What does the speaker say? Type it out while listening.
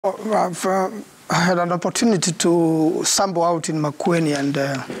I had an opportunity to sample out in Makueni, and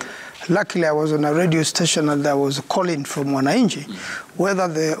luckily I was on a radio station and there was a call-in from Wananchi whether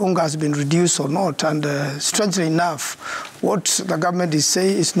the unga has been reduced or not. And strangely enough, what the government is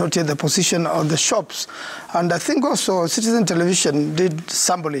saying is not yet the position of the shops. And I think also Citizen Television did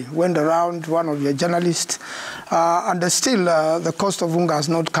sampling, went around, one of your journalists, and still the cost of unga has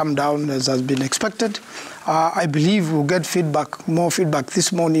not come down as has been expected. I believe we'll get more feedback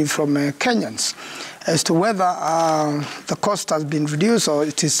this morning from Kenyans as to whether the cost has been reduced or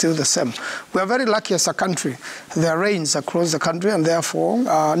it is still the same. We are very lucky as a country. There are rains across the country, and therefore,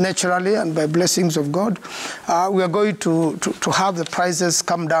 naturally and by blessings of God, we are going to have the prices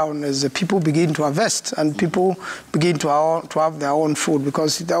come down as the people begin to harvest and people begin to have their own food,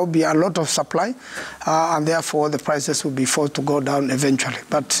 because there will be a lot of supply, and therefore the prices will be forced to go down eventually.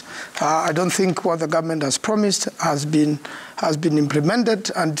 But I don't think what the government has promised has been implemented,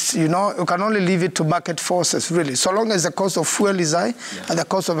 and you can only leave it to market forces, really. So long as the cost of fuel is high and the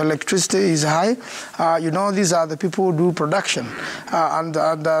cost of electricity is high, these are the people who do production, and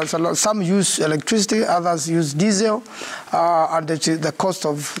some use electricity, others use diesel, and the cost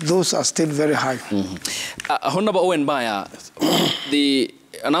of those are still very high. Honorable Owen Baya, the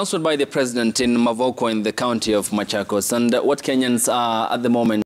announcement by the president in Mavoko in the county of Machakos, and what Kenyans are at the moment